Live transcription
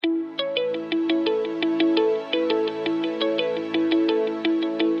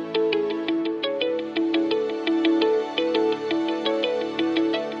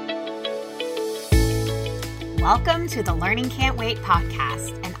Welcome to the Learning Can't Wait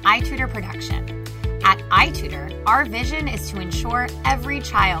podcast, an iTutor production. At iTutor, our vision is to ensure every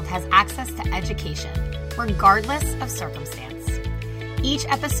child has access to education, regardless of circumstance. Each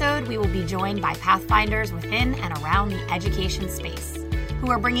episode, we will be joined by pathfinders within and around the education space,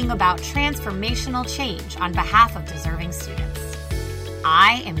 who are bringing about transformational change on behalf of deserving students.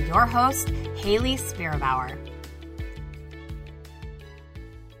 I am your host, Haley Spierbauer.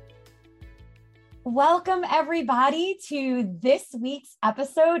 Welcome, everybody, to this week's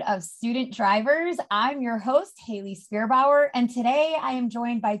episode of Student Drivers. I'm your host, Haley Spierbauer, and today I am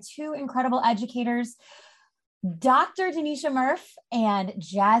joined by two incredible educators, Dr. Denisha Murph and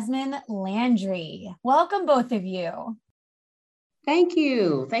Jasmine Landry. Welcome, both of you. Thank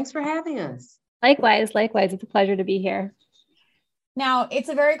you. Thanks for having us. Likewise. It's a pleasure to be here. Now, it's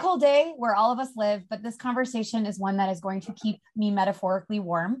a very cold day where all of us live, but this conversation is one that is going to keep me metaphorically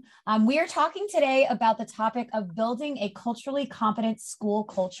warm. We are talking today about the topic of building a culturally competent school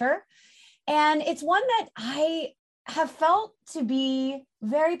culture. And it's one that I have felt to be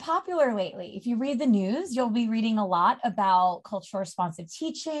very popular lately. If you read the news, you'll be reading a lot about cultural responsive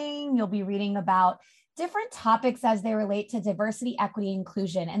teaching. You'll be reading about different topics as they relate to diversity, equity,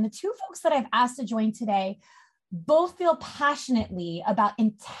 inclusion. And the two folks that I've asked to join today both feel passionately about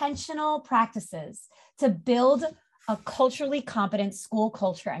intentional practices to build a culturally competent school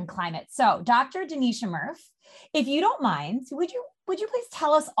culture and climate. So, Dr. Denisha Murph, if you don't mind, would you please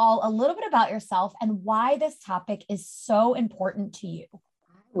tell us all a little bit about yourself and why this topic is so important to you?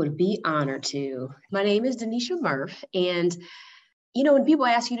 I would be honored to. My name is Denisha Murph, and when people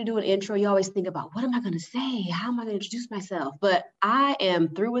ask you to do an intro, you always think about, what am I going to say? How am I going to introduce myself? But I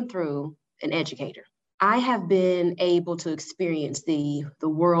am through and through an educator. I have been able to experience the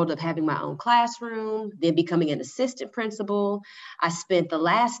world of having my own classroom, then becoming an assistant principal. I spent the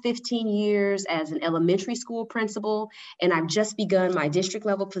last 15 years as an elementary school principal, and I've just begun my district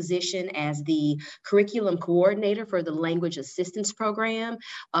level position as the curriculum coordinator for the language assistance program.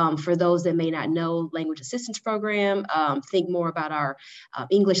 For those that may not know, language assistance program, think more about our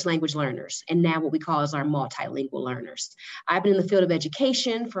English language learners, and now what we call as our multilingual learners. I've been in the field of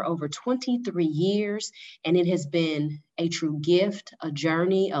education for over 23 years. And it has been a true gift, a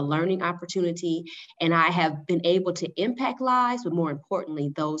journey, a learning opportunity. And I have been able to impact lives, but more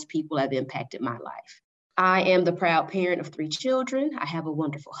importantly, those people have impacted my life. I am the proud parent of 3 children. I have a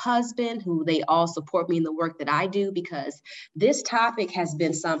wonderful husband who they all support me in the work that I do, because this topic has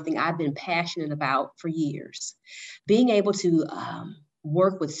been something I've been passionate about for years. Being able to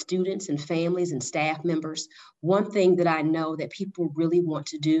work with students and families and staff members, one thing that I know that people really want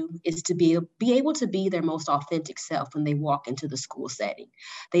to do is to be able to be their most authentic self when they walk into the school setting.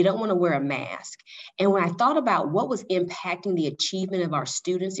 They don't want to wear a mask. And when I thought about what was impacting the achievement of our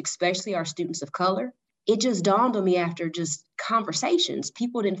students, especially our students of color, it just dawned on me after just conversations,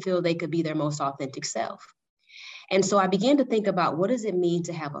 people didn't feel they could be their most authentic self. And so I began to think about, what does it mean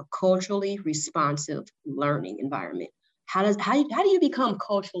to have a culturally responsive learning environment? How do you become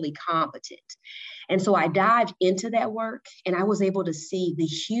culturally competent? And so I dived into that work, and I was able to see the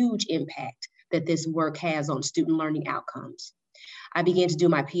huge impact that this work has on student learning outcomes. I began to do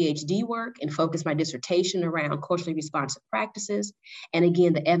my PhD work and focus my dissertation around culturally responsive practices. And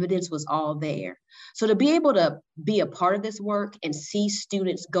again, the evidence was all there. So to be able to be a part of this work and see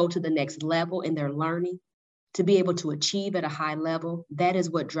students go to the next level in their learning, to be able to achieve at a high level, that is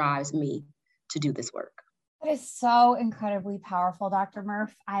what drives me to do this work. That is so incredibly powerful, Dr.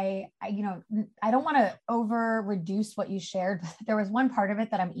 Murph. I don't want to over reduce what you shared, but there was one part of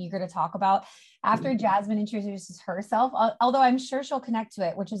it that I'm eager to talk about after Jasmine introduces herself, although I'm sure she'll connect to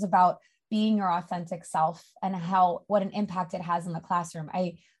it, which is about being your authentic self and what an impact it has in the classroom.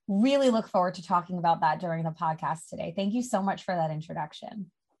 I really look forward to talking about that during the podcast today. Thank you so much for that introduction.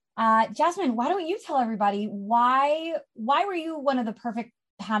 Jasmine, why don't you tell everybody why were you one of the perfect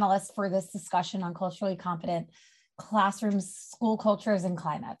panelists for this discussion on culturally competent classrooms, school cultures, and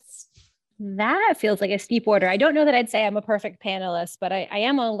climates? That feels like a steep order. I don't know that I'd say I'm a perfect panelist, but I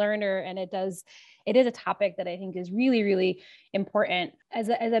am a learner, and it is a topic that I think is really, really important. As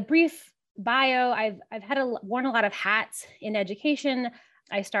a brief bio, I've worn a lot of hats in education.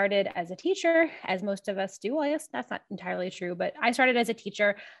 I started as a teacher, as most of us do. Well, I guess that's not entirely true, but I started as a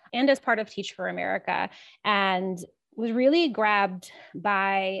teacher and as part of Teach for America, and was really grabbed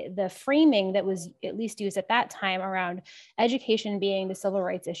by the framing that was at least used at that time around education being the civil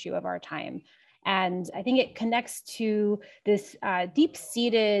rights issue of our time. And I think it connects to this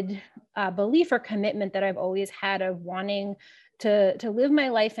deep-seated belief or commitment that I've always had of wanting to live my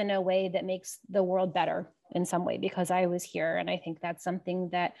life in a way that makes the world better in some way, because I was here. And I think that's something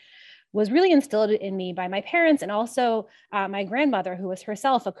that was really instilled in me by my parents and also my grandmother, who was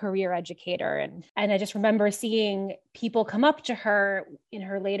herself a career educator. And I just remember seeing people come up to her in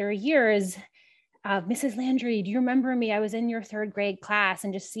her later years, Mrs. Landry, do you remember me? I was in your third grade class,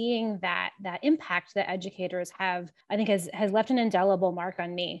 and just seeing that impact that educators have, I think has left an indelible mark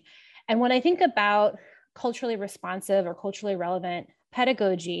on me. And when I think about culturally responsive or culturally relevant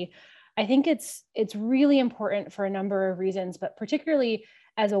pedagogy, I think it's really important for a number of reasons, but particularly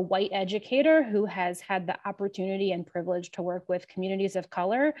as a white educator who has had the opportunity and privilege to work with communities of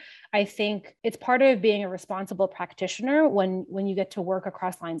color, I think it's part of being a responsible practitioner when you get to work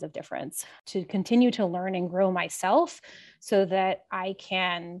across lines of difference, to continue to learn and grow myself so that I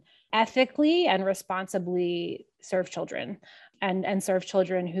can ethically and responsibly serve children. And serve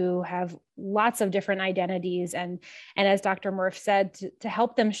children who have lots of different identities. And as Dr. Murph said, to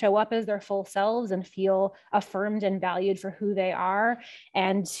help them show up as their full selves and feel affirmed and valued for who they are,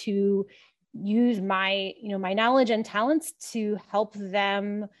 and to use my knowledge and talents to help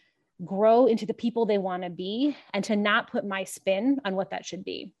them grow into the people they want to be, and to not put my spin on what that should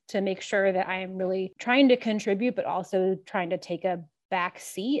be, to make sure that I am really trying to contribute, but also trying to take a back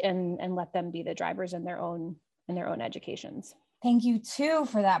seat and let them be the drivers in their own educations. Thank you too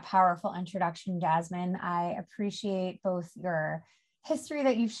for that powerful introduction, Jasmine. I appreciate both your history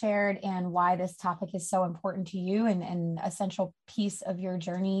that you've shared and why this topic is so important to you and an essential piece of your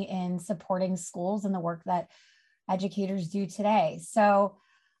journey in supporting schools and the work that educators do today. So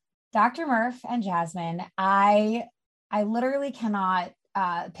Dr. Murph and Jasmine, I literally cannot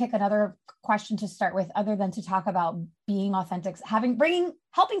pick another question to start with other than to talk about being authentic, helping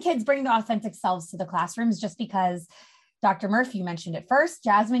kids bring their authentic selves to the classrooms, just because Dr. Murph, you mentioned it first.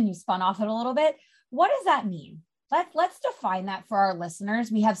 Jasmine, you spun off it a little bit. What does that mean? Let's define that for our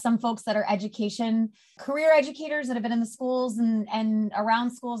listeners. We have some folks that are career educators that have been in the schools and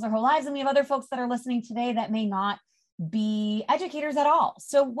around schools their whole lives. And we have other folks that are listening today that may not be educators at all.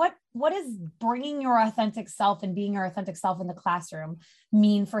 So what does bringing your authentic self and being your authentic self in the classroom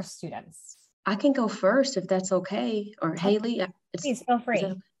mean for students? I can go first if that's okay. Or Haley. Please feel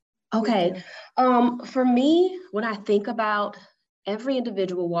free. Okay. For me, when I think about every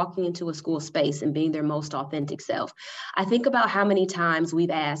individual walking into a school space and being their most authentic self, I think about how many times we've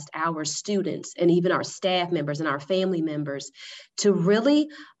asked our students and even our staff members and our family members to really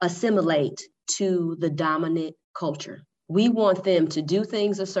assimilate to the dominant culture. We want them to do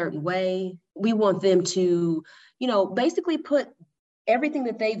things a certain way. We want them to, basically put everything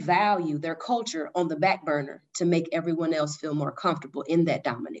that they value, their culture, on the back burner to make everyone else feel more comfortable in that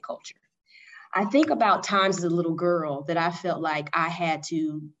dominant culture. I think about times as a little girl that I felt like I had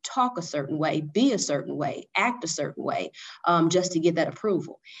to talk a certain way, be a certain way, act a certain way, just to get that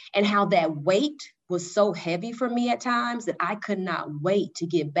approval. And how that weight was so heavy for me at times that I could not wait to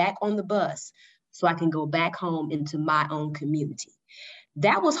get back on the bus so I can go back home into my own community.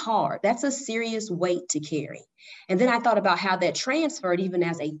 That was hard. That's a serious weight to carry. And then I thought about how that transferred even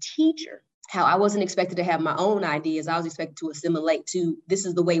as a teacher, how I wasn't expected to have my own ideas. I was expected to assimilate to, this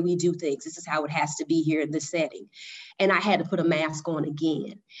is the way we do things. This is how it has to be here in this setting. And I had to put a mask on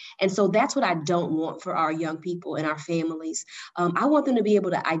again. And so that's what I don't want for our young people and our families. I want them to be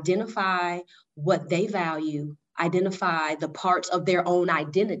able to identify what they value, identify the parts of their own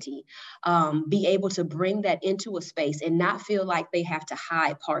identity, be able to bring that into a space and not feel like they have to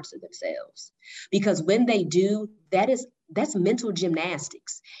hide parts of themselves. Because when they do, that's mental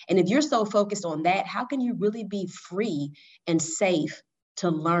gymnastics. And if you're so focused on that, how can you really be free and safe to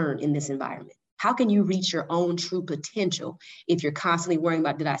learn in this environment? How can you reach your own true potential if you're constantly worrying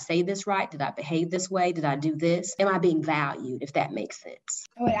about, did I say this right? Did I behave this way? Did I do this? Am I being valued, if that makes sense?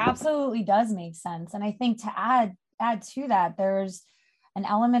 Oh, it absolutely does make sense. And I think to add to that, there's an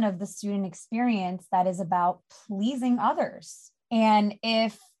element of the student experience that is about pleasing others. And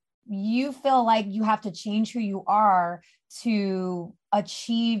if you feel like you have to change who you are to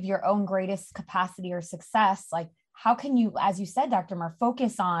achieve your own greatest capacity or success, like how can you, as you said, Dr. Murph,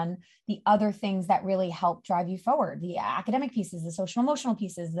 focus on the other things that really help drive you forward, the academic pieces, the social emotional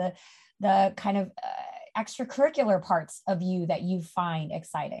pieces, the kind of extracurricular parts of you that you find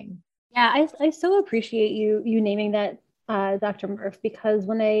exciting? Yeah, I so appreciate you naming that, Dr. Murph, because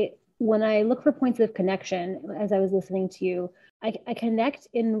when I look for points of connection, as I was listening to you, I connect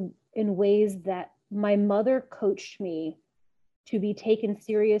in ways that my mother coached me to be taken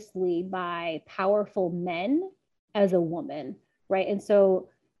seriously by powerful men as a woman, right? And so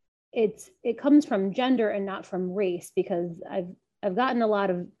it comes from gender and not from race, because I've gotten a lot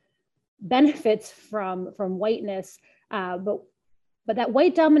of benefits from whiteness, but that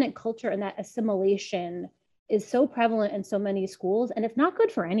white dominant culture and that assimilation is so prevalent in so many schools, and it's not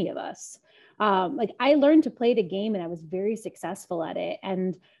good for any of us. Like I learned to play the game and I was very successful at it.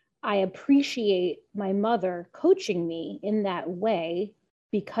 And I appreciate my mother coaching me in that way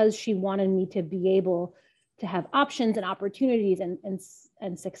because she wanted me to be able to have options and opportunities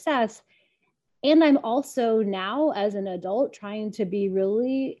and success. And I'm also now as an adult trying to be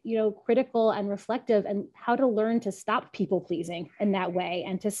really, critical and reflective and how to learn to stop people pleasing in that way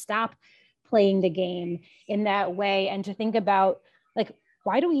and to stop playing the game in that way and to think about like,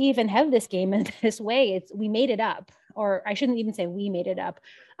 why do we even have this game in this way? We made it up, or I shouldn't even say we made it up.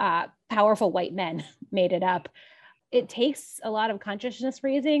 Powerful white men made it up. It takes a lot of consciousness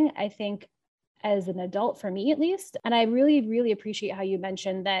raising, I think, as an adult, for me at least. And I really, really appreciate how you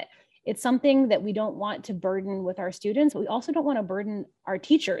mentioned that it's something that we don't want to burden with our students, but we also don't want to burden our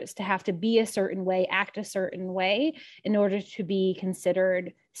teachers to have to be a certain way, act a certain way in order to be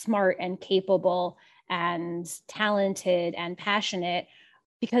considered smart and capable and talented and passionate,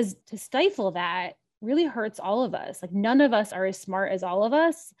 because to stifle that really hurts all of us. Like none of us are as smart as all of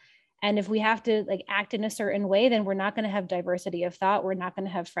us. And if we have to like act in a certain way, then we're not going to have diversity of thought. We're not going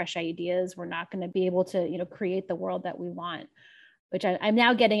to have fresh ideas. We're not going to be able to, create the world that we want, which I'm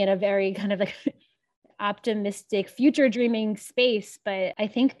now getting in a very kind of like optimistic future dreaming space. But I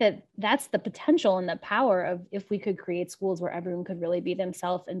think that that's the potential and the power of if we could create schools where everyone could really be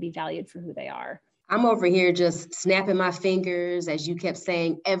themselves and be valued for who they are. I'm over here just snapping my fingers as you kept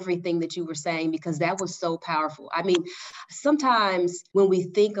saying everything that you were saying, because that was so powerful. I mean, sometimes when we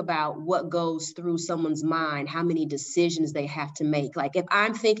think about what goes through someone's mind, how many decisions they have to make, like if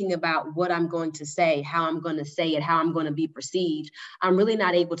I'm thinking about what I'm going to say, how I'm going to say it, how I'm going to be perceived, I'm really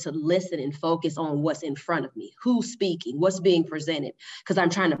not able to listen and focus on what's in front of me, who's speaking, what's being presented, because I'm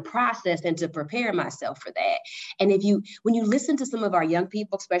trying to process and to prepare myself for that. And when you listen to some of our young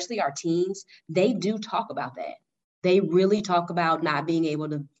people, especially our teens, they do talk about that. They really talk about not being able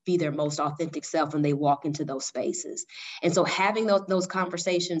to be their most authentic self when they walk into those spaces. And so having those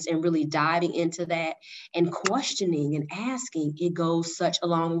conversations and really diving into that and questioning and asking, it goes such a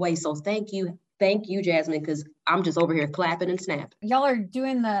long way. So thank you, Jasmine, because I'm just over here clapping and snapping. Y'all are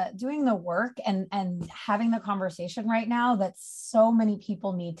doing the work and having the conversation right now that so many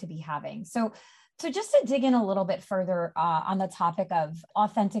people need to be having. So just to dig in a little bit further on the topic of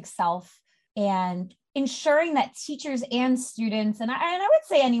authentic self and ensuring that teachers and students, and I would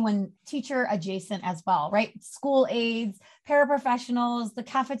say anyone teacher adjacent as well, right? School aides, paraprofessionals, the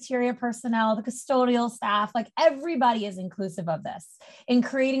cafeteria personnel, the custodial staff, like everybody is inclusive of this in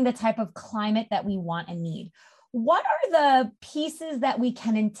creating the type of climate that we want and need. What are the pieces that we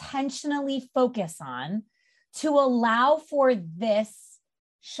can intentionally focus on to allow for this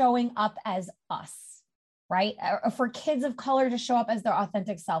showing up as us, right? Or for kids of color to show up as their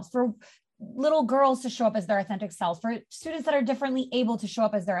authentic selves, for little girls to show up as their authentic selves, for students that are differently able to show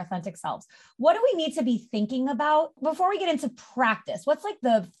up as their authentic selves? What do we need to be thinking about before we get into practice? What's like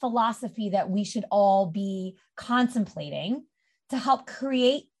the philosophy that we should all be contemplating to help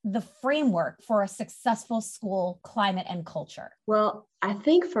create the framework for a successful school climate and culture? Well, I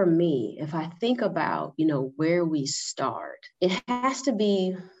think for me, if I think about, where we start, it has to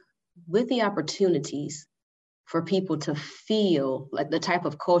be with the opportunities for people to feel like the type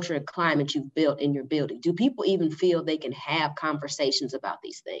of culture and climate you've built in your building. Do people even feel they can have conversations about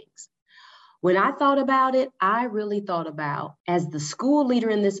these things? When I thought about it, I really thought about, as the school leader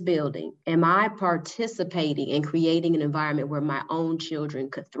in this building, am I participating in creating an environment where my own children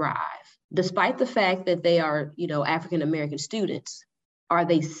could thrive? Despite the fact that they are, African-American students, are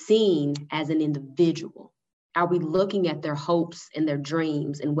they seen as an individual? Are we looking at their hopes and their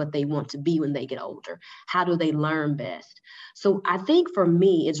dreams and what they want to be when they get older? How do they learn best? So I think for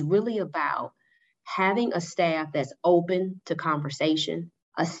me, it's really about having a staff that's open to conversation,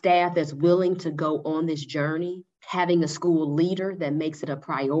 a staff that's willing to go on this journey, having a school leader that makes it a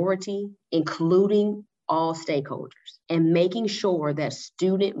priority, including all stakeholders, and making sure that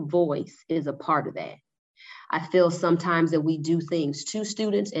student voice is a part of that. I feel sometimes that we do things to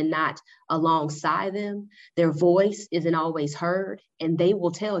students and not alongside them. Their voice isn't always heard, and they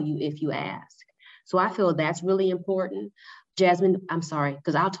will tell you if you ask. So I feel that's really important. Jasmine, I'm sorry,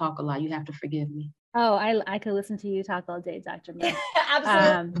 because I'll talk a lot. You have to forgive me. Oh, I could listen to you talk all day, Dr. Murph.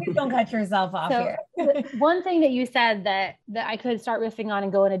 Absolutely. Please don't cut yourself off here. One thing that you said that I could start riffing on and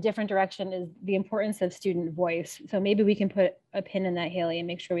go in a different direction is the importance of student voice. So maybe we can put a pin in that, Haley, and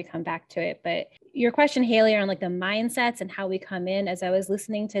make sure we come back to it. But your question, Haley, on like the mindsets and how we come in, as I was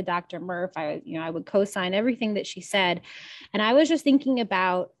listening to Dr. Murph, I would co-sign everything that she said. And I was just thinking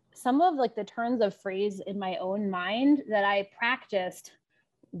about some of like the turns of phrase in my own mind that I practiced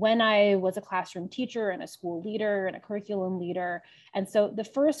when I was a classroom teacher and a school leader and a curriculum leader. And so the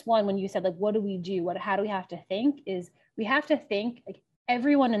first one, when you said, like, what do we do? How do we have to think, is we have to think, like,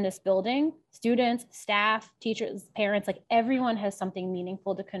 everyone in this building, students, staff, teachers, parents, like, everyone has something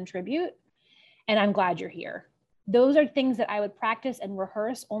meaningful to contribute. And I'm glad you're here. Those are things that I would practice and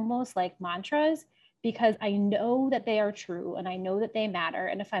rehearse almost like mantras, because I know that they are true and I know that they matter.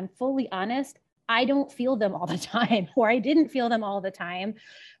 And if I'm fully honest, I don't feel them all the time, or I didn't feel them all the time.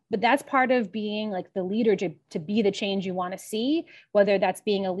 But that's part of being like the leader, to be the change you want to see, whether that's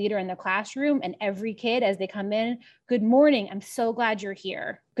being a leader in the classroom and every kid as they come in, good morning, I'm so glad you're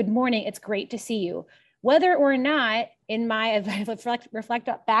here. Good morning, it's great to see you. Whether or not, in my, if I reflect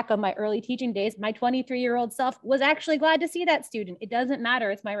back on my early teaching days, my 23-year-old self was actually glad to see that student. It doesn't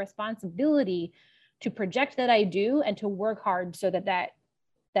matter. It's my responsibility to project that I do and to work hard so that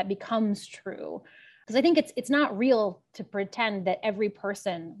becomes true. Because I think it's not real to pretend that every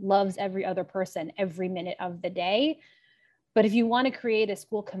person loves every other person every minute of the day. But if you want to create a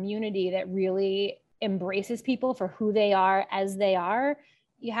school community that really embraces people for who they are as they are,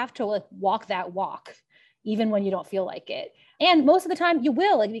 you have to, like, walk that walk, even when you don't feel like it. And most of the time you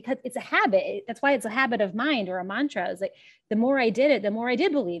will, like, because it's a habit. That's why it's a habit of mind, or a mantra. It's like, the more I did it, the more I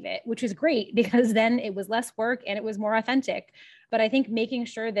did believe it, which is great, because then it was less work and it was more authentic. But I think making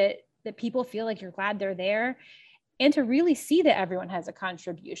sure that people feel like you're glad they're there, and to really see that everyone has a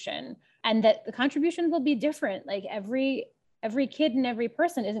contribution, and that the contributions will be different. Like, every kid and every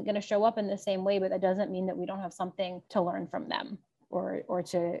person isn't going to show up in the same way, but that doesn't mean that we don't have something to learn from them or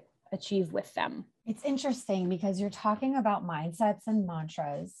to achieve with them. It's interesting because you're talking about mindsets and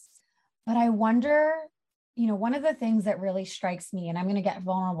mantras, but I wonder, one of the things that really strikes me, and I'm going to get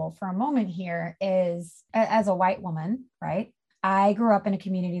vulnerable for a moment here, is as a white woman, right? I grew up in a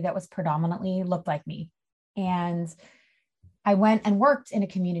community that was predominantly looked like me. And I went and worked in a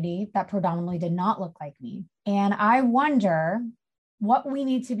community that predominantly did not look like me. And I wonder what we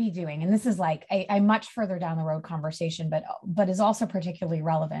need to be doing. And this is like a much further down the road conversation, but is also particularly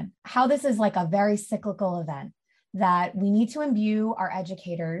relevant. How this is like a very cyclical event, that we need to imbue our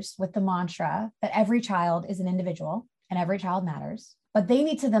educators with the mantra that every child is an individual and every child matters, but they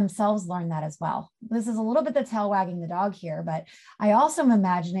need to themselves learn that as well. This is a little bit the tail wagging the dog here, but I also am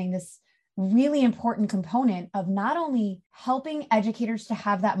imagining this really important component of not only helping educators to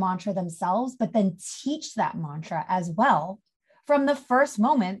have that mantra themselves, but then teach that mantra as well from the first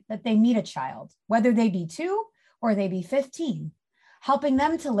moment that they meet a child, whether they be 2 or they be 15, helping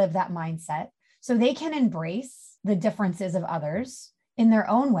them to live that mindset so they can embrace the differences of others in their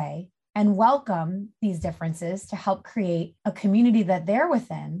own way and welcome these differences to help create a community that they're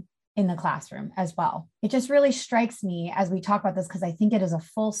within in the classroom as well. It just really strikes me as we talk about this, because I think it is a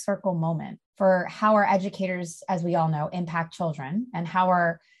full circle moment for how our educators, as we all know, impact children, and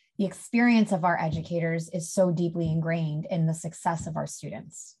how the experience of our educators is so deeply ingrained in the success of our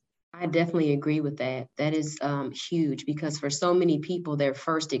students. I definitely agree with that. That is huge, because for so many people, their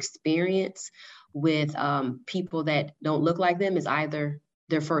first experience with people that don't look like them is either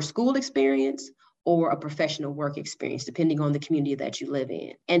their first school experience or a professional work experience, depending on the community that you live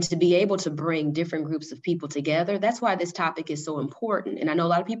in. And to be able to bring different groups of people together, that's why this topic is so important. And I know a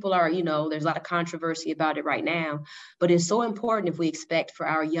lot of people are, there's a lot of controversy about it right now, but it's so important if we expect for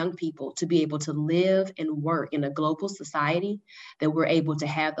our young people to be able to live and work in a global society, that we're able to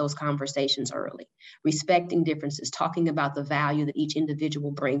have those conversations early, respecting differences, talking about the value that each individual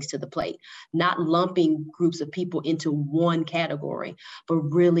brings to the plate, not lumping groups of people into one category, but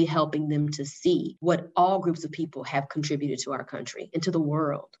really helping them to see what all groups of people have contributed to our country and to the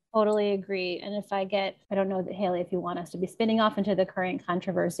world. Totally agree. And if I don't know that, Haley, if you want us to be spinning off into the current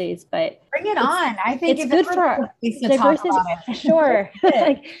controversies, but bring it on. I think it's good for diversity. Sure.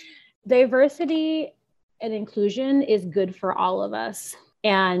 Like, diversity and inclusion is good for all of us.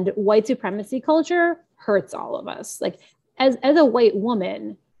 And white supremacy culture hurts all of us. Like, as a white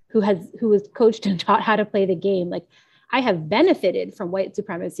woman who was coached and taught how to play the game, like, I have benefited from white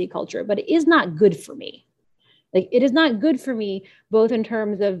supremacy culture, but it is not good for me. Like, it is not good for me, both in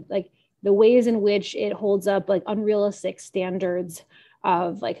terms of like the ways in which it holds up like unrealistic standards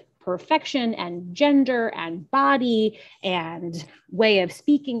of like perfection and gender and body and way of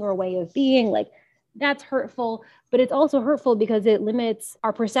speaking or way of being. Like, that's hurtful, but it's also hurtful because it limits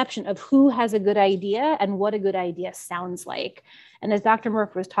our perception of who has a good idea and what a good idea sounds like. And as Dr.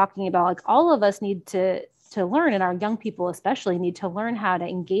 Murph was talking about, like, all of us need to learn, and our young people especially need to learn how to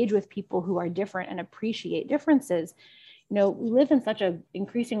engage with people who are different and appreciate differences. We live in such an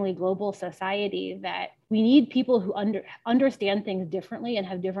increasingly global society that we need people who understand things differently and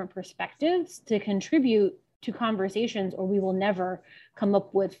have different perspectives to contribute to conversations, or we will never come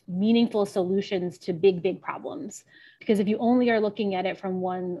up with meaningful solutions to big problems. Because if you only are looking at it from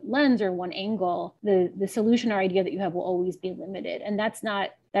one lens or one angle, the solution or idea that you have will always be limited. And that's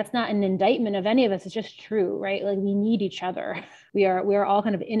not an indictment of any of us. It's just true, right? Like, we need each other. We are all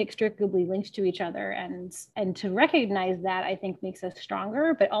kind of inextricably linked to each other. And to recognize that, I think, makes us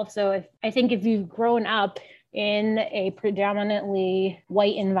stronger. But also, I think if you've grown up in a predominantly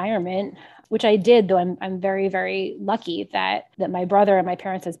white environment, which I did, though I'm very, very lucky that my brother and my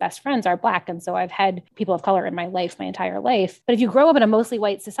parents' best friends are Black. And so I've had people of color in my life, my entire life. But if you grow up in a mostly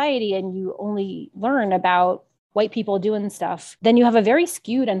white society and you only learn about white people doing stuff, then you have a very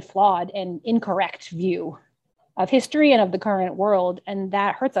skewed and flawed and incorrect view of history and of the current world. And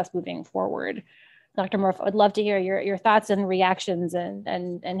that hurts us moving forward. Dr. Murph, I'd love to hear your thoughts and reactions,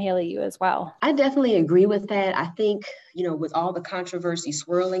 and Haley, you as well. I definitely agree with that. I think, with all the controversy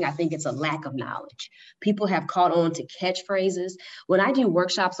swirling, I think it's a lack of knowledge. People have caught on to catchphrases. When I do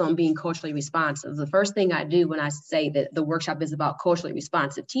workshops on being culturally responsive, the first thing I do when I say that the workshop is about culturally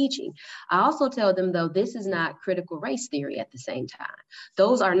responsive teaching, I also tell them, though, this is not critical race theory at the same time.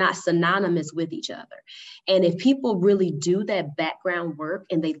 Those are not synonymous with each other. And if people really do that background work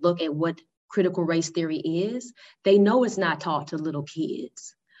and they look at what critical race theory is, they know it's not taught to little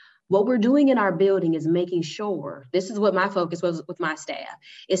kids. What we're doing in our building is making sure, this is what my focus was with my staff,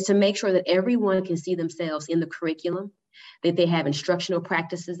 is to make sure that everyone can see themselves in the curriculum, that they have instructional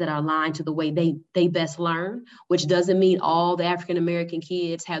practices that are aligned to the way they best learn, which doesn't mean all the African-American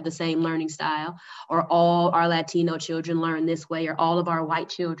kids have the same learning style, or all our Latino children learn this way, or all of our white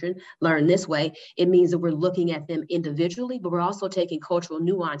children learn this way. It means that we're looking at them individually, but we're also taking cultural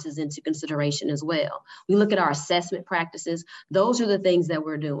nuances into consideration as well. We look at our assessment practices. Those are the things that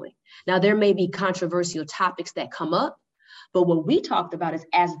we're doing. Now, there may be controversial topics that come up, but what we talked about is,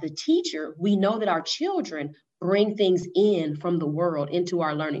 as the teacher, we know that our children bring things in from the world into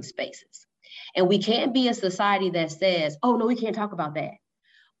our learning spaces. And we can't be a society that says, oh, no, we can't talk about that.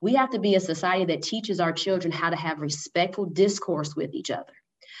 We have to be a society that teaches our children how to have respectful discourse with each other,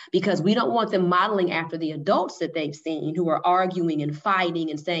 because we don't want them modeling after the adults that they've seen who are arguing and fighting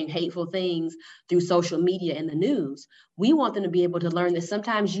and saying hateful things through social media and the news. We want them to be able to learn that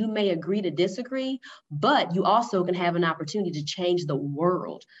sometimes you may agree to disagree, but you also can have an opportunity to change the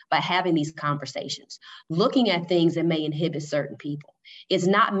world by having these conversations, looking at things that may inhibit certain people. It's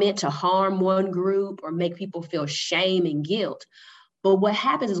not meant to harm one group or make people feel shame and guilt. But what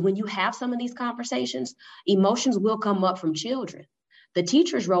happens is, when you have some of these conversations, emotions will come up from children. The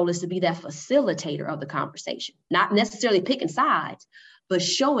teacher's role is to be that facilitator of the conversation, not necessarily picking sides, but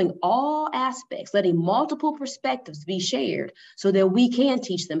showing all aspects, letting multiple perspectives be shared so that we can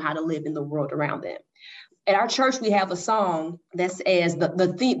teach them how to live in the world around them. At our church, we have a song that says,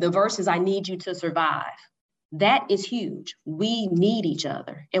 the verse is, I need you to survive. That is huge. We need each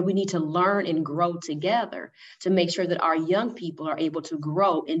other, and we need to learn and grow together to make sure that our young people are able to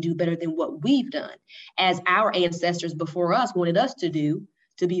grow and do better than what we've done, as our ancestors before us wanted us to do,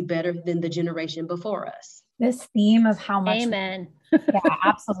 to be better than the generation before us. This theme of how much, Amen. Yeah,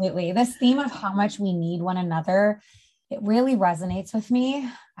 absolutely. This theme of how much we need one another, it really resonates with me.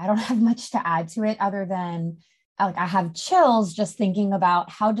 I don't have much to add to it other than, like, I have chills just thinking about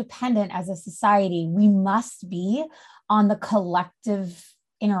how dependent as a society we must be on the collective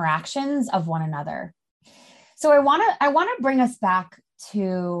interactions of one another. So I want to bring us back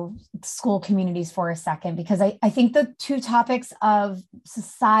to school communities for a second, because I think the two topics of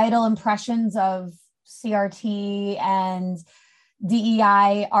societal impressions of CRT and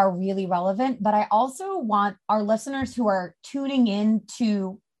DEI are really relevant, but I also want our listeners who are tuning in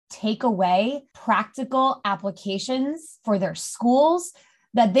to take away practical applications for their schools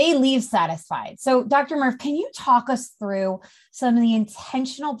that they leave satisfied. So Dr. Murph, can you talk us through some of the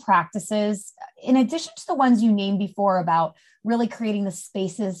intentional practices, in addition to the ones you named before about really creating the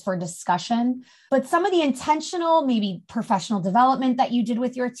spaces for discussion, but some of the intentional, maybe professional development that you did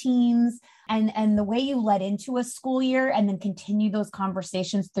with your teams, and the way you led into a school year and then continue those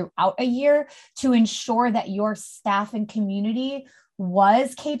conversations throughout a year to ensure that your staff and community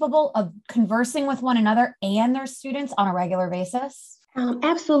was capable of conversing with one another and their students on a regular basis?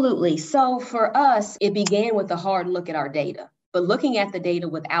 Absolutely. So for us, it began with a hard look at our data, but looking at the data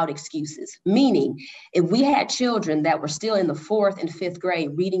without excuses, meaning if we had children that were still in the 4th and 5th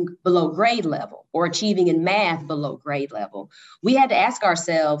grade reading below grade level or achieving in math below grade level, we had to ask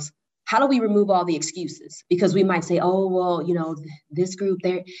ourselves, how do we remove all the excuses? Because we might say, oh, well, this group,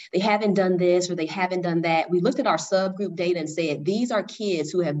 they haven't done this or they haven't done that. We looked at our subgroup data and said, these are kids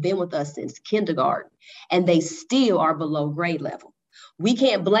who have been with us since kindergarten, and they still are below grade level. We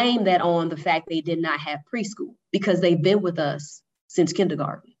can't blame that on the fact they did not have preschool because they've been with us since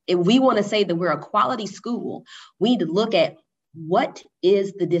kindergarten. If we want to say that we're a quality school, we need to look at what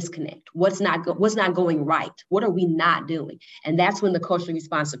is the disconnect? What's not going right? What are we not doing? And that's when the culturally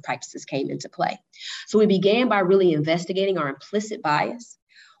responsive practices came into play. So we began by really investigating our implicit bias.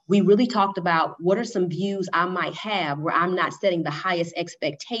 We really talked about what are some views I might have where I'm not setting the highest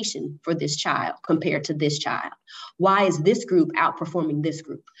expectation for this child compared to this child. Why is this group outperforming this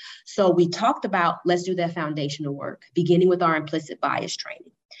group? So we talked about, let's do that foundational work, beginning with our implicit bias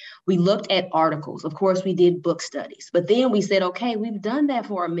training. We looked at articles. Of course, we did book studies, but then we said, okay, we've done that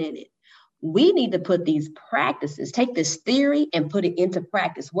for a minute. We need to put these practices, take this theory and put it into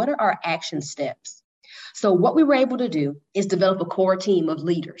practice. What are our action steps? So what we were able to do is develop a core team of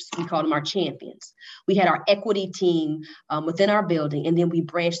leaders. We called them our champions. We had our equity team within our building, and then we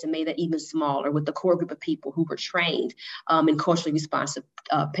branched and made that even smaller with the core group of people who were trained in culturally responsive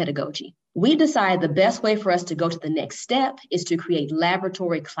pedagogy. We decided the best way for us to go to the next step is to create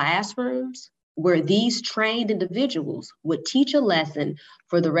laboratory classrooms where these trained individuals would teach a lesson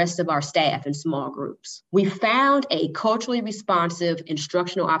for the rest of our staff in small groups. We found a culturally responsive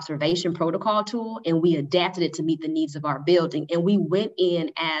instructional observation protocol tool, and we adapted it to meet the needs of our building. And we went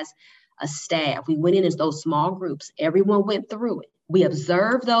in as a staff. We went in as those small groups. Everyone went through it. We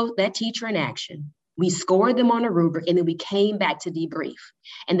observed that teacher in action. We scored them on a rubric, and then we came back to debrief.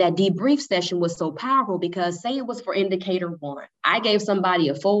 And that debrief session was so powerful because, say it was for indicator 1, I gave somebody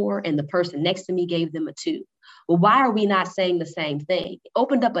a 4 and the person next to me gave them a 2. Well, why are we not saying the same thing? It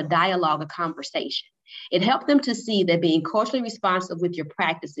opened up a dialogue, a conversation. It helped them to see that being culturally responsive with your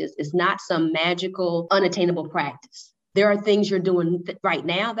practices is not some magical, unattainable practice. There are things you're doing right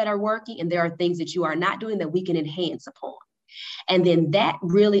now that are working, and there are things that you are not doing that we can enhance upon. And then that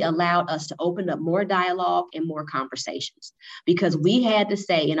really allowed us to open up more dialogue and more conversations, because we had to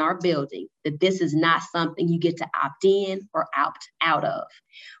say in our building that this is not something you get to opt in or opt out of.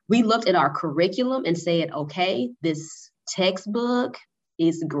 We looked at our curriculum and said, okay, this textbook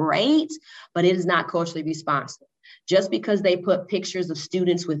is great, but it is not culturally responsive. Just because they put pictures of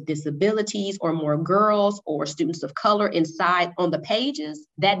students with disabilities or more girls or students of color inside on the pages,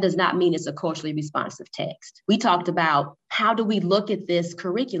 that does not mean it's a culturally responsive text. We talked about how do we look at this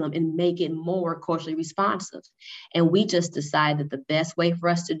curriculum and make it more culturally responsive? And we just decided that the best way for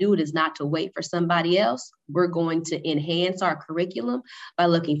us to do it is not to wait for somebody else. We're going to enhance our curriculum by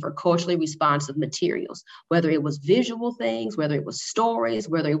looking for culturally responsive materials, whether it was visual things, whether it was stories,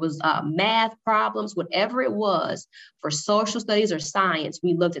 whether it was math problems, whatever it was. For social studies or science,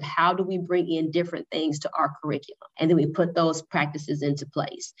 we looked at how do we bring in different things to our curriculum. And then we put those practices into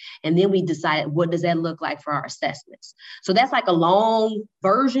place. And then we decided, what does that look like for our assessments? So that's like a long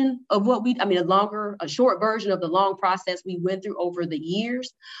version of a short version of the long process we went through over the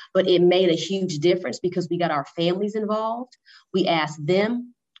years, but it made a huge difference because we got our families involved. We asked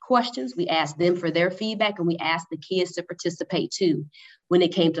them questions, we asked them for their feedback, and we asked the kids to participate too when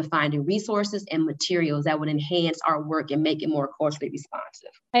it came to finding resources and materials that would enhance our work and make it more culturally responsive.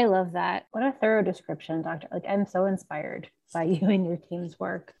 I love that. What a thorough description, Dr. I'm so inspired by you and your team's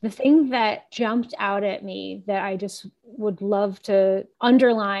work. The thing that jumped out at me that I just would love to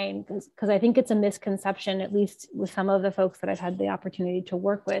underline, because I think it's a misconception, at least with some of the folks that I've had the opportunity to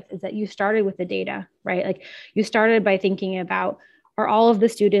work with, is that you started with the data, right? Like you started by thinking about, are all of the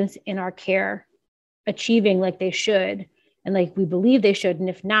students in our care achieving like they should? And like, we believe they should. And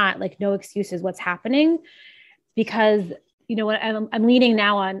if not, like no excuses, what's happening? Because, you know, what I'm leaning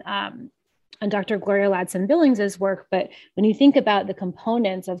now on Dr. Gloria Ladson-Billings's work, but when you think about the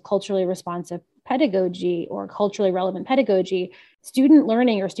components of culturally responsive pedagogy or culturally relevant pedagogy, student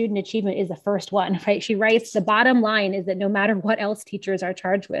learning or student achievement is the first one, right? She writes, the bottom line is that no matter what else teachers are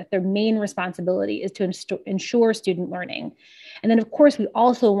charged with, their main responsibility is to ensure student learning. And then of course, we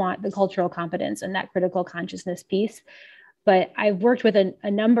also want the cultural competence and that critical consciousness piece. But I've worked with a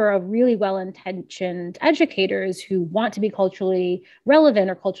number of really well-intentioned educators who want to be culturally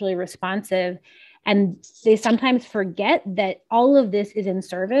relevant or culturally responsive. And they sometimes forget that all of this is in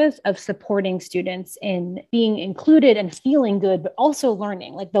service of supporting students in being included and feeling good, but also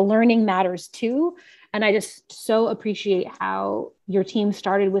learning. Like the learning matters too. And I just so appreciate how your team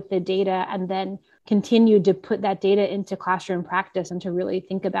started with the data and then continued to put that data into classroom practice and to really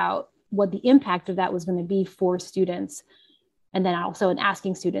think about what the impact of that was going to be for students. And then also in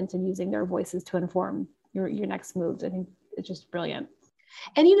asking students and using their voices to inform your next moves. I think it's just brilliant.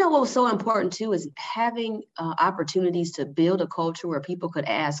 And you know what was so important too is having opportunities to build a culture where people could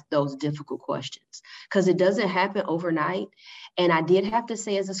ask those difficult questions, because it doesn't happen overnight. And I did have to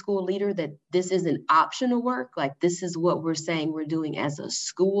say as a school leader that this isn't optional work. Like, this is what we're saying we're doing as a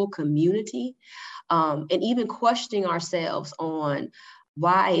school community. And even questioning ourselves on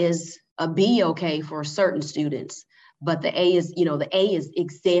why is a B okay for certain students, but the A is, the A is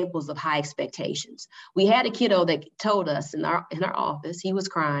examples of high expectations. We had a kiddo that told us in our office, he was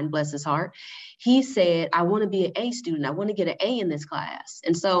crying, bless his heart. He said, I want to be an A student. I want to get an A in this class.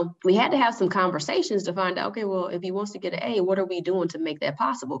 And so we had to have some conversations to find out, okay, well, if he wants to get an A, what are we doing to make that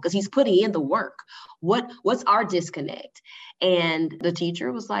possible? Because he's putting in the work. What's our disconnect? And the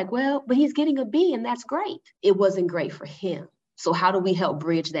teacher was like, well, but he's getting a B and that's great. It wasn't great for him. So how do we help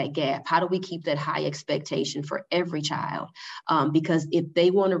bridge that gap? How do we keep that high expectation for every child? Because if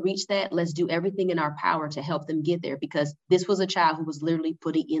they want to reach that, let's do everything in our power to help them get there, because this was a child who was literally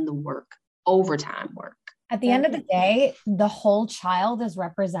putting in the work, overtime work. At the end of the day, the whole child is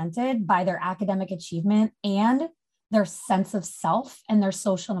represented by their academic achievement and their sense of self and their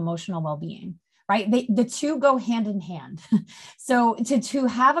social and emotional well-being. Right? The two go hand in hand. So to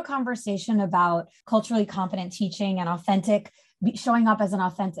have a conversation about culturally competent teaching and showing up as an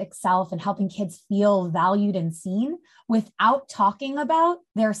authentic self and helping kids feel valued and seen without talking about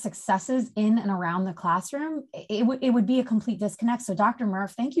their successes in and around the classroom, it would be a complete disconnect. So Dr.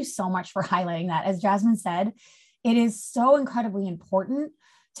 Murph, thank you so much for highlighting that. As Jasmine said, it is so incredibly important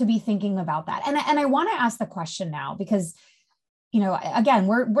to be thinking about that. And I want to ask the question now, because again,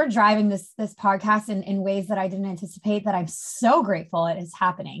 we're driving this podcast in ways that I didn't anticipate, that I'm so grateful it is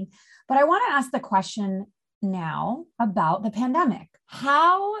happening. But I want to ask the question now about the pandemic.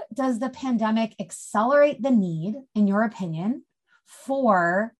 How does the pandemic accelerate the need, in your opinion,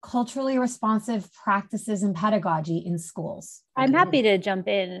 for culturally responsive practices and pedagogy in schools? I'm happy to jump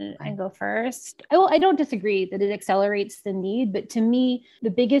in and go first. I don't disagree that it accelerates the need, but to me, the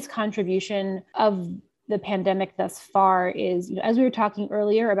biggest contribution of the pandemic thus far is, as we were talking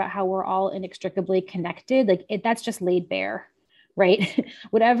earlier about how we're all inextricably connected, that's just laid bare, right?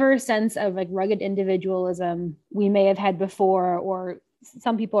 Whatever sense of rugged individualism we may have had before, or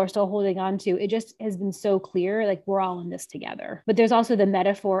some people are still holding on to, it just has been so clear, we're all in this together. But there's also the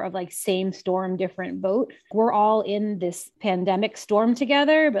metaphor of same storm, different boat. We're all in this pandemic storm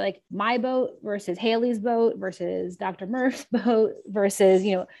together, but my boat versus Haley's boat versus Dr. Murph's boat versus,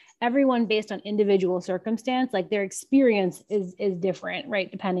 everyone based on individual circumstance, their experience is different,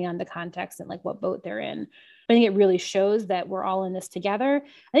 right? Depending on the context and what boat they're in. I think it really shows that we're all in this together.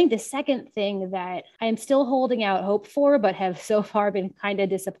 I think the second thing that I'm still holding out hope for, but have so far been kind of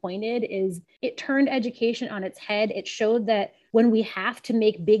disappointed, is it turned education on its head. It showed that when we have to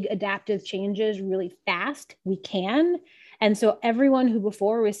make big adaptive changes really fast, we can. And so everyone who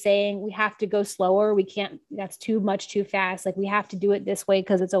before was saying we have to go slower, we can't, that's too much, too fast, we have to do it this way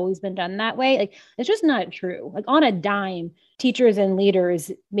because it's always been done that way. It's just not true. On a dime, teachers and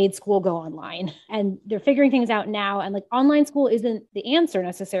leaders made school go online, and they're figuring things out now. And online school isn't the answer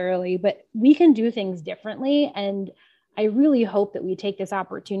necessarily, but we can do things differently. And I really hope that we take this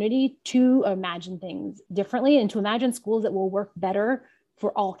opportunity to imagine things differently and to imagine schools that will work better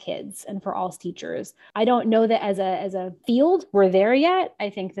for all kids and for all teachers. I don't know that as a field we're there yet.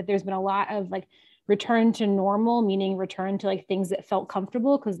 I think that there's been a lot of return to normal, meaning return to things that felt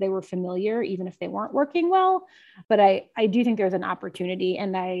comfortable because they were familiar, even if they weren't working well. But I do think there's an opportunity,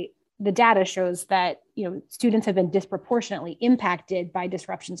 and the data shows that students have been disproportionately impacted by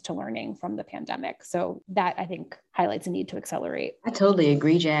disruptions to learning from the pandemic. So that, I think, highlights a need to accelerate. I totally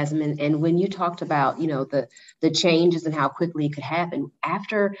agree, Jasmine. And when you talked about the changes and how quickly it could happen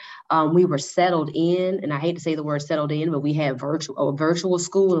after we were settled in, and I hate to say the word settled in, but we had virtual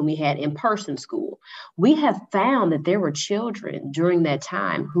school and we had in-person school. We have found that there were children during that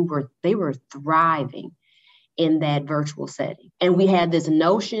time who were thriving in that virtual setting. And we had this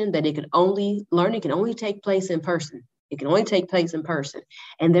notion that learning can only take place in person. It can only take place in person.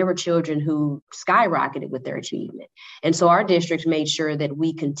 And there were children who skyrocketed with their achievement. And so our district made sure that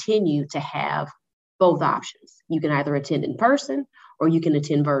we continue to have both options. You can either attend in person or you can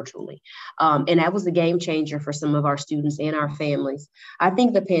attend virtually. And that was a game changer for some of our students and our families. I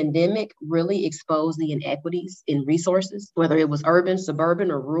think the pandemic really exposed the inequities in resources, whether it was urban, suburban,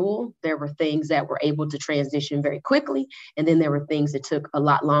 or rural. There were things that were able to transition very quickly. And then there were things that took a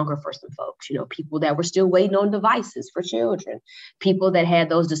lot longer for some folks, people that were still waiting on devices for children, people that had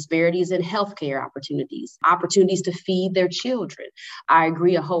those disparities in healthcare opportunities to feed their children. I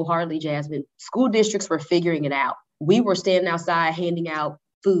agree wholeheartedly, Jasmine. School districts were figuring it out. We were standing outside handing out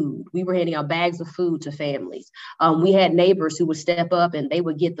food. We were handing out bags of food to families. We had neighbors who would step up and they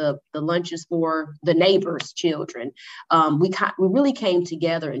would get the lunches for the neighbors' children. We really came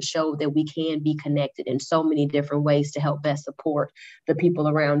together and showed that we can be connected in so many different ways to help best support the people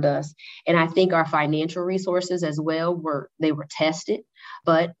around us. And I think our financial resources as well were tested,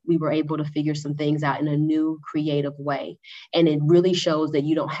 but we were able to figure some things out in a new, creative way. And it really shows that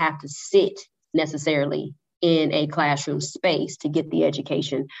you don't have to sit necessarily in a classroom space to get the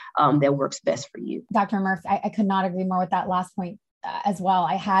education that works best for you. Dr. Murph, I could not agree more with that last point as well.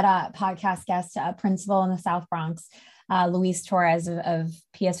 I had a podcast guest, a principal in the South Bronx, Luis Torres of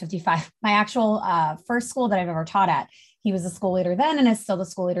PS55, my actual first school that I've ever taught at. He was a school leader then and is still the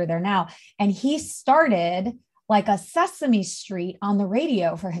school leader there now. And he started like a Sesame Street on the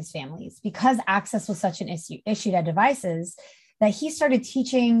radio for his families because access was such an issue to devices, that he started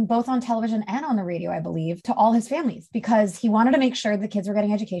teaching both on television and on the radio, I believe, to all his families because he wanted to make sure the kids were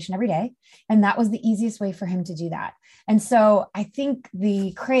getting education every day. And that was the easiest way for him to do that. And so I think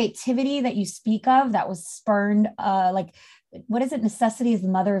the creativity that you speak of that was spurned, what is it? Necessity is the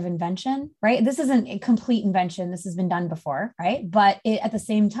mother of invention, right? This isn't a complete invention. This has been done before, right? But at the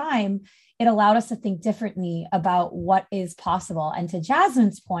same time, it allowed us to think differently about what is possible. And to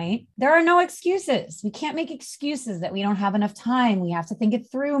Jasmine's point, there are no excuses. We can't make excuses that we don't have enough time. We have to think it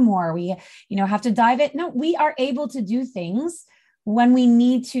through more. We, have to dive it. No, we are able to do things when we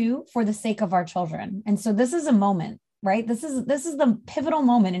need to for the sake of our children. And so this is a moment, right? This is the pivotal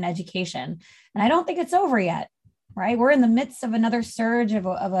moment in education. And I don't think it's over yet, right? We're in the midst of another surge of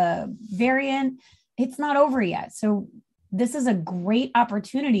a variant. It's not over yet. So this is a great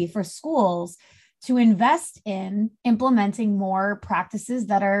opportunity for schools to invest in implementing more practices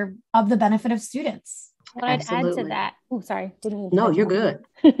that are of the benefit of students. What I'd add to that, No, you're good.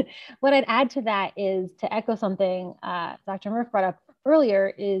 What I'd add to that is to echo something Dr. Murph brought up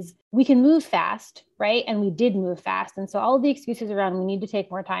earlier is we can move fast, right? And we did move fast. And so all of the excuses around we need to take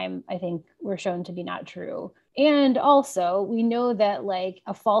more time, I think were shown to be not true. And also we know that like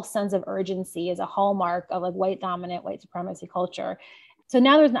a false sense of urgency is a hallmark of like white dominant, white supremacy culture. So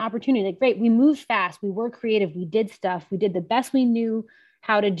now there's an opportunity, like, great, we moved fast, we were creative, we did stuff, we did the best we knew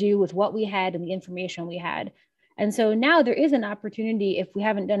how to do with what we had and the information we had. And so now there is an opportunity, if we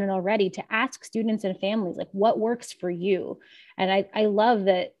haven't done it already, to ask students and families, like, what works for you? And I love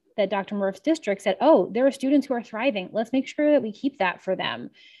that Dr. Murph's district said, oh, there are students who are thriving. Let's make sure that we keep that for them.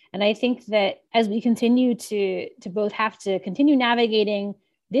 And I think that as we continue to both have to continue navigating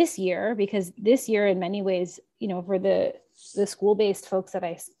this year, because this year in many ways, for the school-based folks that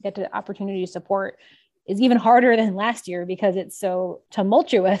I get the opportunity to support is even harder than last year because it's so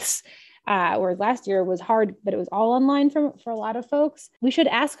tumultuous. Whereas last year was hard, but it was all online for a lot of folks. We should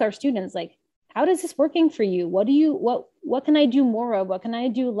ask our students, like, how is this working for you? What can I do more of? What can I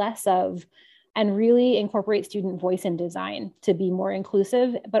do less of? And really incorporate student voice in design to be more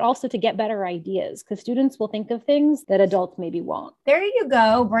inclusive, but also to get better ideas, because students will think of things that adults maybe won't. There you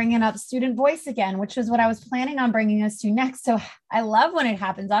go, bringing up student voice again, which is what I was planning on bringing us to next. So I love when it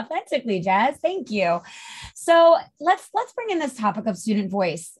happens authentically, Jazz. Thank you. So let's bring in this topic of student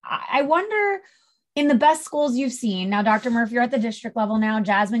voice. I wonder, in the best schools you've seen, now, Dr. Murphy, you're at the district level now.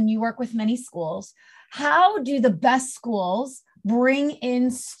 Jasmine, you work with many schools. How do the best schools bring in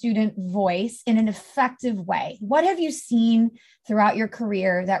student voice in an effective way? What have you seen throughout your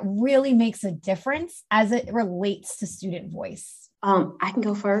career that really makes a difference as it relates to student voice? I can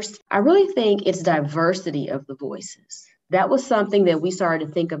go first. I really think it's diversity of the voices. That was something that we started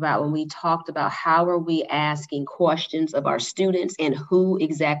to think about when we talked about how are we asking questions of our students and who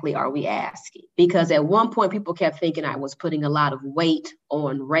exactly are we asking? Because at one point, people kept thinking I was putting a lot of weight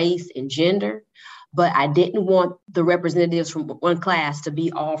on race and gender, but I didn't want the representatives from one class to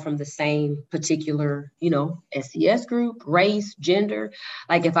be all from the same particular, SES group, race, gender.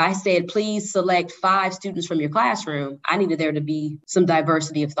 Like if I said, please select 5 students from your classroom, I needed there to be some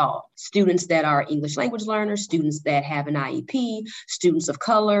diversity of thought. Students that are English language learners, students that have an IEP, students of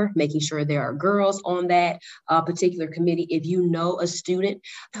color, making sure there are girls on that particular committee. If you know a student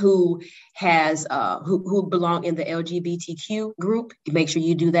who has who belong in the LGBTQ group, make sure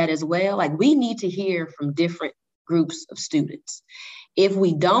you do that as well. Like we need to hear from different groups of students. If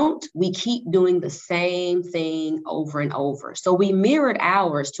we don't, we keep doing the same thing over and over. So we mirrored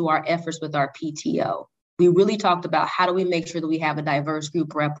ours to our efforts with our PTO. We really talked about how do we make sure that we have a diverse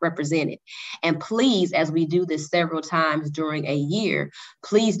group represented. And please, as we do this several times during a year,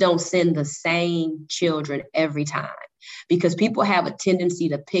 please don't send the same children every time. Because people have a tendency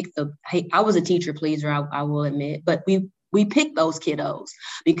to pick I was a teacher pleaser, I will admit, but we We pick those kiddos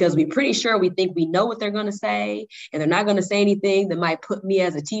because we're pretty sure we think we know what they're going to say, and they're not going to say anything that might put me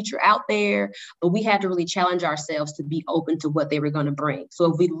as a teacher out there. But we had to really challenge ourselves to be open to what they were going to bring.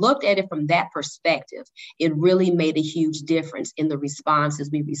 So if we looked at it from that perspective, it really made a huge difference in the responses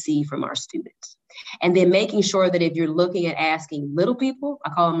we received from our students. And then making sure that if you're looking at asking little people, I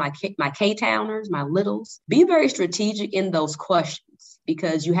call them my K-towners, my littles, be very strategic in those questions,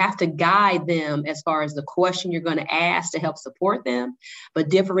 because you have to guide them as far as the question you're going to ask to help support them, but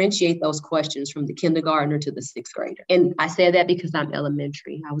differentiate those questions from the kindergartner to the sixth grader. And I said that because I'm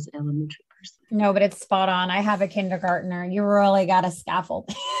elementary. I was an elementary person. No, but it's spot on. I have a kindergartner. You really got to scaffold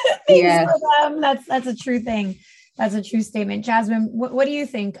things for them. That's a true thing. That's a true statement. Jasmine, what do you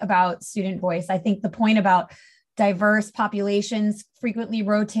think about student voice? I think the point about diverse populations, frequently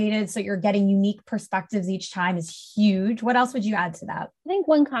rotated, so you're getting unique perspectives each time, is huge. What else would you add to that? I think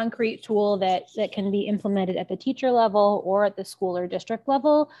one concrete tool that can be implemented at the teacher level or at the school or district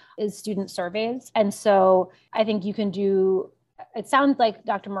level is student surveys. And so I think you can do, it sounds like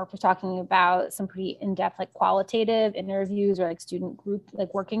Dr. Murph was talking about some pretty in-depth, like qualitative interviews or like student group,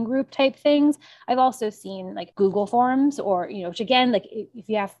 like working group type things. I've also seen like Google Forms, or, you know, which again, like if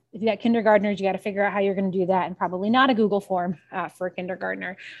you got kindergartners, you got to figure out how you're going to do that, and probably not a Google form for a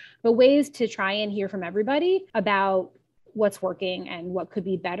kindergartner, but ways to try and hear from everybody about what's working and what could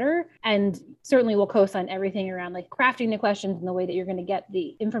be better. And certainly we'll co-sign everything around like crafting the questions in the way that you're going to get the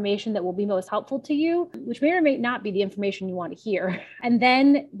information that will be most helpful to you, which may or may not be the information you want to hear. And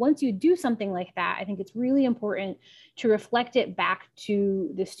then once you do something like that, I think it's really important to reflect it back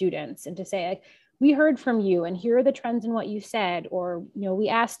to the students and to say, like, we heard from you and here are the trends in what you said, or, you know, we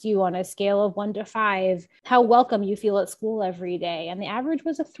asked you on a scale of 1 to 5, how welcome you feel at school every day. And the average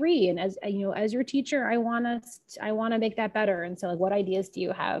was a 3. And as you know, as your teacher, I want to make that better. And so like, what ideas do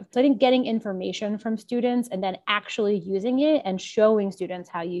you have? So I think getting information from students and then actually using it and showing students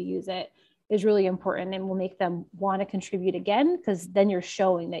how you use it is really important, and will make them want to contribute again, because then you're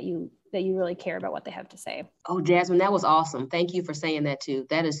showing that you really care about what they have to say. Oh, Jasmine, that was awesome. Thank you for saying that too.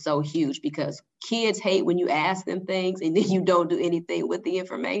 That is so huge, because kids hate when you ask them things and then you don't do anything with the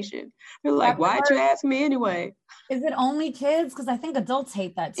information. They're like, why'd you ask me anyway? Is it only kids? Because I think adults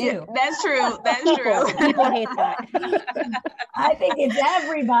hate that too. Yeah, that's true. That's true. People hate that. I think it's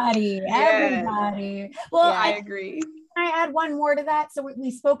everybody. Yeah. Everybody. Well, yeah, I agree. Can I add one more to that? So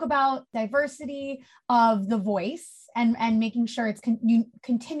we spoke about diversity of the voice and making sure it's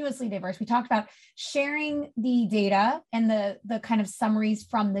continuously diverse. We talked about sharing the data and the kind of summaries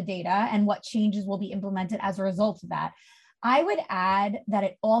from the data and what changes will be implemented as a result of that. I would add that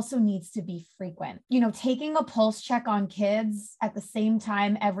it also needs to be frequent. You know, taking a pulse check on kids at the same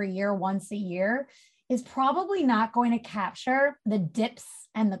time every year, once a year, is probably not going to capture the dips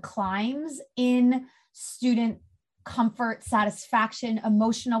and the climbs in student comfort, satisfaction,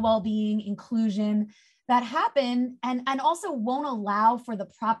 emotional well-being, inclusion that happen, and also won't allow for the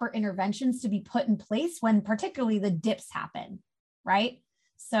proper interventions to be put in place when particularly the dips happen, right?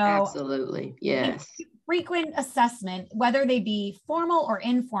 So absolutely, yes. Frequent assessment, whether they be formal or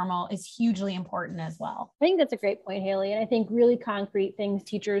informal, is hugely important as well. I think that's a great point, Haley. And I think really concrete things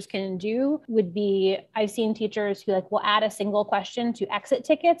teachers can do would be, I've seen teachers who will add a single question to exit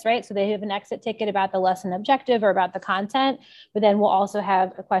tickets, right? So they have an exit ticket about the lesson objective or about the content, but then we'll also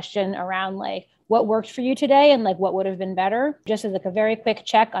have a question around like, what worked for you today and like what would have been better, just as like a very quick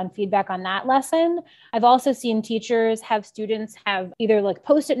check on feedback on that lesson. I've also seen teachers have students have either like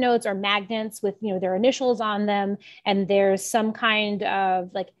Post-it notes or magnets with, you know, their initials on them, and there's some kind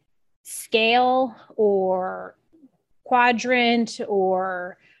of like scale or quadrant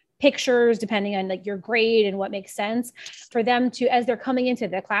or pictures, depending on like your grade and what makes sense for them to, as they're coming into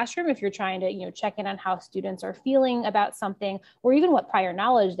the classroom, if you're trying to, you know, check in on how students are feeling about something, or even what prior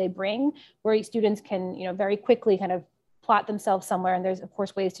knowledge they bring, where students can, you know, very quickly kind of plot themselves somewhere. And there's of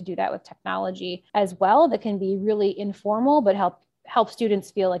course ways to do that with technology as well that can be really informal, but help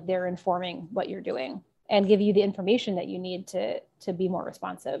students feel like they're informing what you're doing and give you the information that you need to be more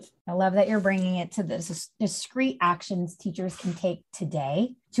responsive. I love that you're bringing it to the discrete actions teachers can take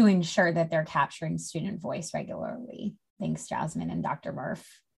today to ensure that they're capturing student voice regularly. Thanks, Jasmine and Dr. Murph.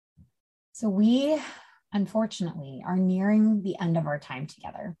 So we, unfortunately, are nearing the end of our time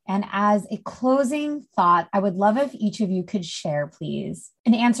together. And as a closing thought, I would love if each of you could share, please,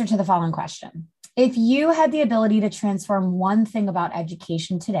 an answer to the following question. If you had the ability to transform one thing about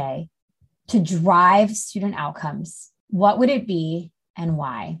education today to drive student outcomes, what would it be and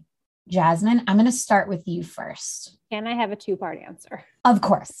why? Jasmine, I'm going to start with you first. Can I have a 2-part answer? Of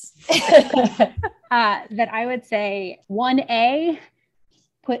course. That I would say 1A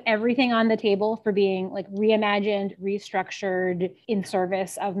put everything on the table for being like reimagined, restructured in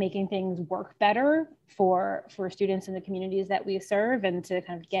service of making things work better for students in the communities that we serve, and to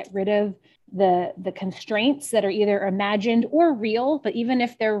kind of get rid of the constraints that are either imagined or real. But even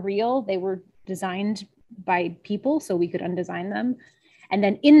if they're real, they were designed by people, so we could undesign them. And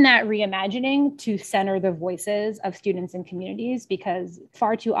then in that reimagining, to center the voices of students and communities, because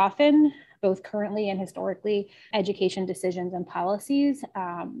far too often, both currently and historically, education decisions and policies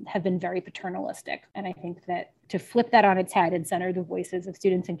have been very paternalistic. And I think that to flip that on its head and center the voices of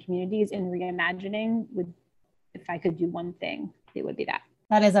students and communities in reimagining would, if I could do one thing, it would be that.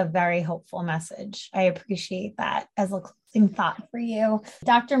 That is a very hopeful message. I appreciate that as a closing thought for you.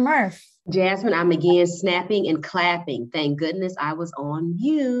 Dr. Murph. Jasmine, I'm again snapping and clapping. Thank goodness I was on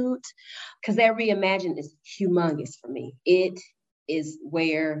mute, because that reimagine is humongous for me. It is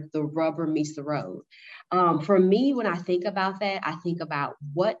where the rubber meets the road. For me, when I think about that, I think about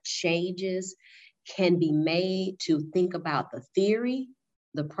what changes can be made to think about the theory,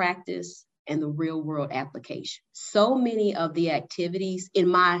 the practice, and the real world application. So many of the activities, in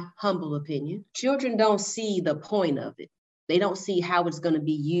my humble opinion, children don't see the point of it. They don't see how it's going to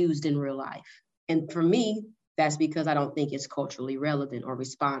be used in real life. And for me, that's because I don't think it's culturally relevant or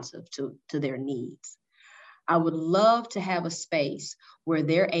responsive to their needs. I would love to have a space where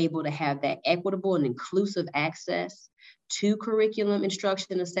they're able to have that equitable and inclusive access to curriculum, instruction,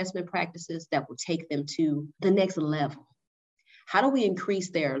 and assessment practices that will take them to the next level. How do we increase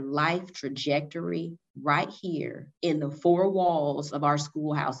their life trajectory right here in the four walls of our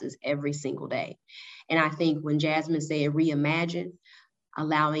schoolhouses every single day? And I think when Jasmine said reimagine,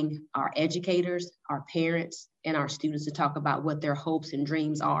 allowing our educators, our parents, and our students to talk about what their hopes and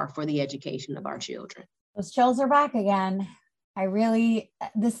dreams are for the education of our children. Those chills are back again.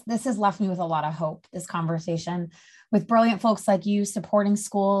 This has left me with a lot of hope, this conversation, with brilliant folks like you supporting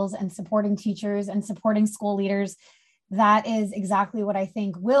schools and supporting teachers and supporting school leaders. That is exactly what I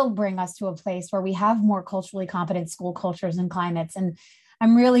think will bring us to a place where we have more culturally competent school cultures and climates. And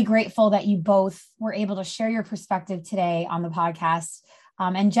I'm really grateful that you both were able to share your perspective today on the podcast.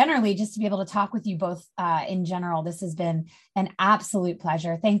 And generally, just to be able to talk with you both in general, this has been an absolute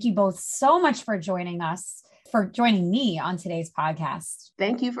pleasure. Thank you both so much for joining me on today's podcast.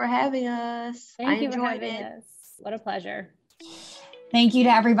 Thank you for having us. Thank you for having us. What a pleasure. Thank you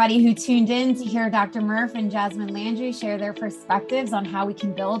to everybody who tuned in to hear Dr. Murph and Jasmine Landry share their perspectives on how we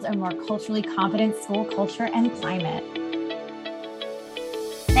can build a more culturally competent school culture and climate.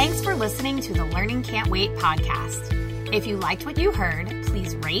 Thanks for listening to the Learning Can't Wait podcast. If you liked what you heard,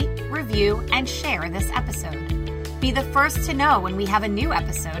 please rate, review, and share this episode. Be the first to know when we have a new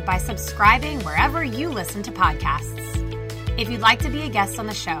episode by subscribing wherever you listen to podcasts. If you'd like to be a guest on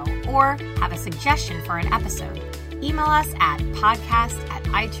the show or have a suggestion for an episode, email us at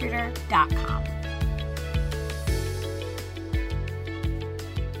podcast@itutor.com.